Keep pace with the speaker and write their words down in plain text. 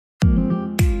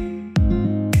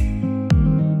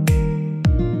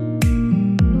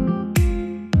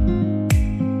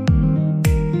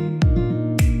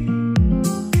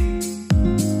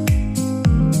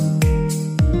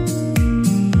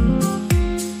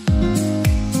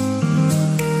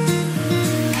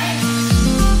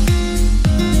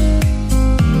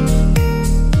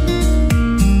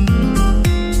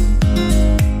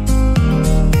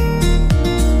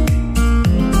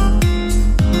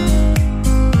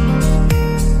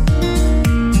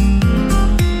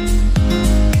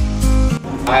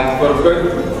And for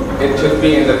good, it should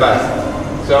be in the past.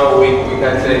 So we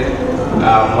can say,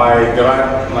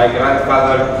 my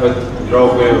grandfather could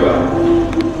draw very well.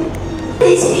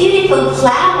 These beautiful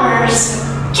flowers.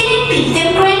 Can I pick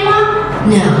them, Grandma?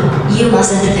 No, you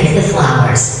mustn't pick the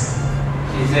flowers.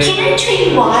 Can I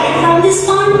drink water from this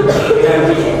pond?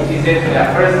 She said,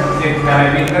 first, she said, can I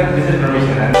pick them? This is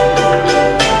permission.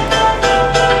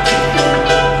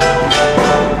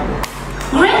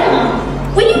 Grandma,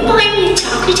 will you buy me a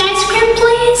chocolate ice cream,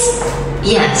 please?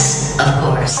 Yes, of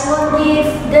course. I will give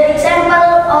the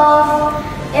example of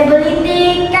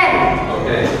ability can.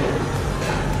 Okay.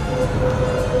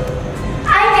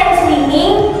 I can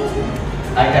swimming.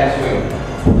 I can swim.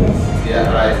 Yes.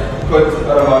 Yeah, right. Good.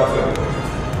 What about swim?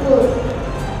 Good.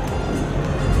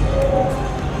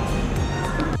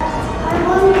 I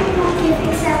want to give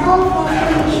example for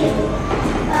permission.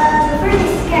 The first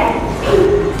is can.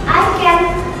 I can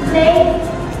play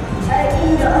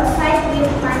in the outside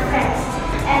with my friends.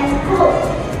 And could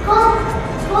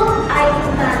I do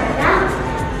banana?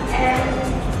 And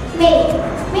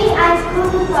may I go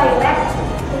to toilet?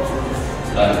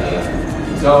 Yeah.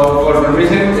 So for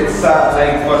permission, it's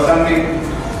like for something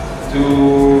to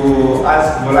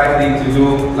ask politely to do.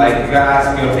 Like you can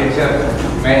ask your teacher,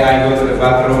 may I go to the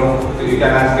bathroom? You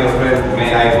can ask your friend,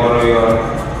 may I borrow your,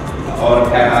 or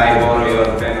can I borrow your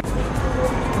pen?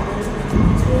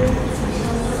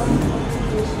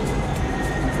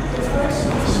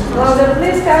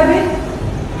 Please tell me.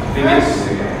 Finish.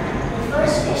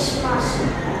 First is must.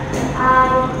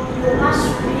 You must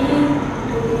be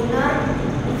the winner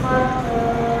for the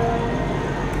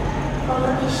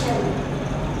competition.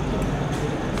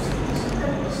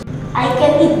 I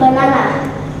can eat banana.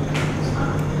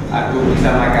 Aku bisa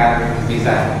makan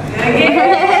pisang. Can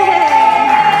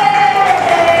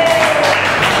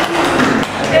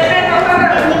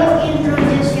you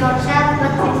introduce yourself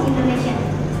but with Indonesian?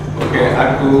 Oke,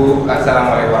 aku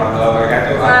assalamualaikum warahmatullahi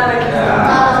wabarakatuh.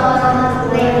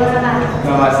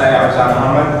 Nama saya Hosam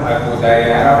Muhammad, aku dari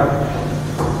Arab.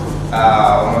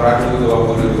 Umur aku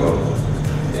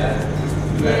 22. Ya.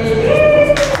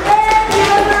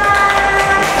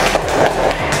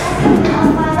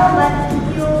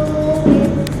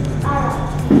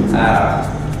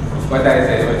 What did I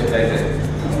say? What should I say?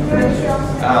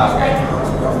 Okay.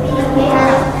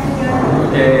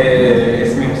 Okay,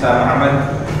 اسمي حسام محمد.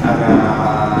 أنا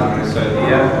من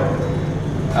السعودية.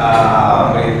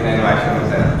 عمري 22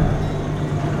 سنة.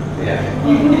 Yeah.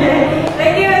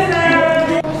 Thank you, sir.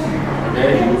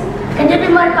 Okay. Can you be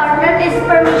my partner? Is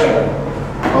permission.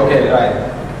 Okay, right.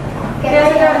 Can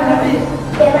I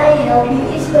help you?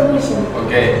 Is permission.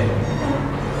 Okay.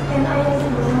 Can I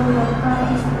borrow your car?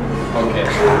 Is permission. Okay.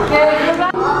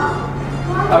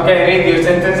 Okay, read your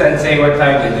sentence and say what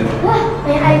time is it.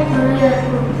 May I borrow your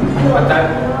car? What time?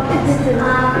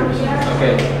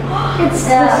 Okay. It's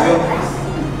You?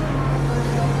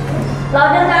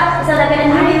 louder, Kak. So that I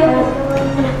can hear you.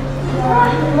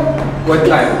 What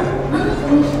time?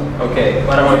 Okay,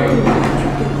 what about you?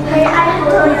 May I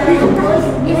borrow your car?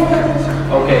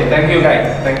 Okay, thank you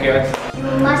guys. Thank you. You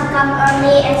must come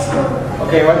early at school.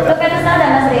 Okay, what Look at the sound,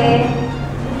 Mas Re.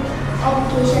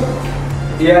 Occasion.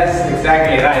 Yes,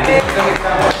 exactly, right. This is a good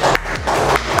example.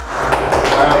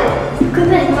 What about you? Good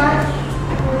night, Mas.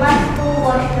 You must to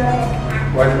wash your hair.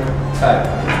 What time?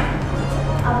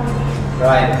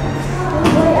 Right.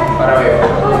 What about you?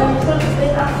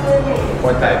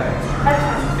 What time?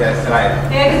 Yes, right.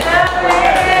 Exactly.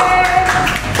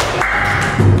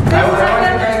 I want you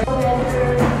guys.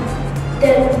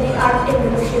 Then the art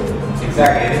evolution.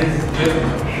 Exactly, this is good.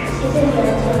 Isn't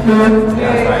it?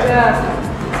 Yeah, right. Good job.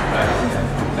 Right. Yeah.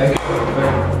 Thank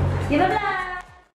you.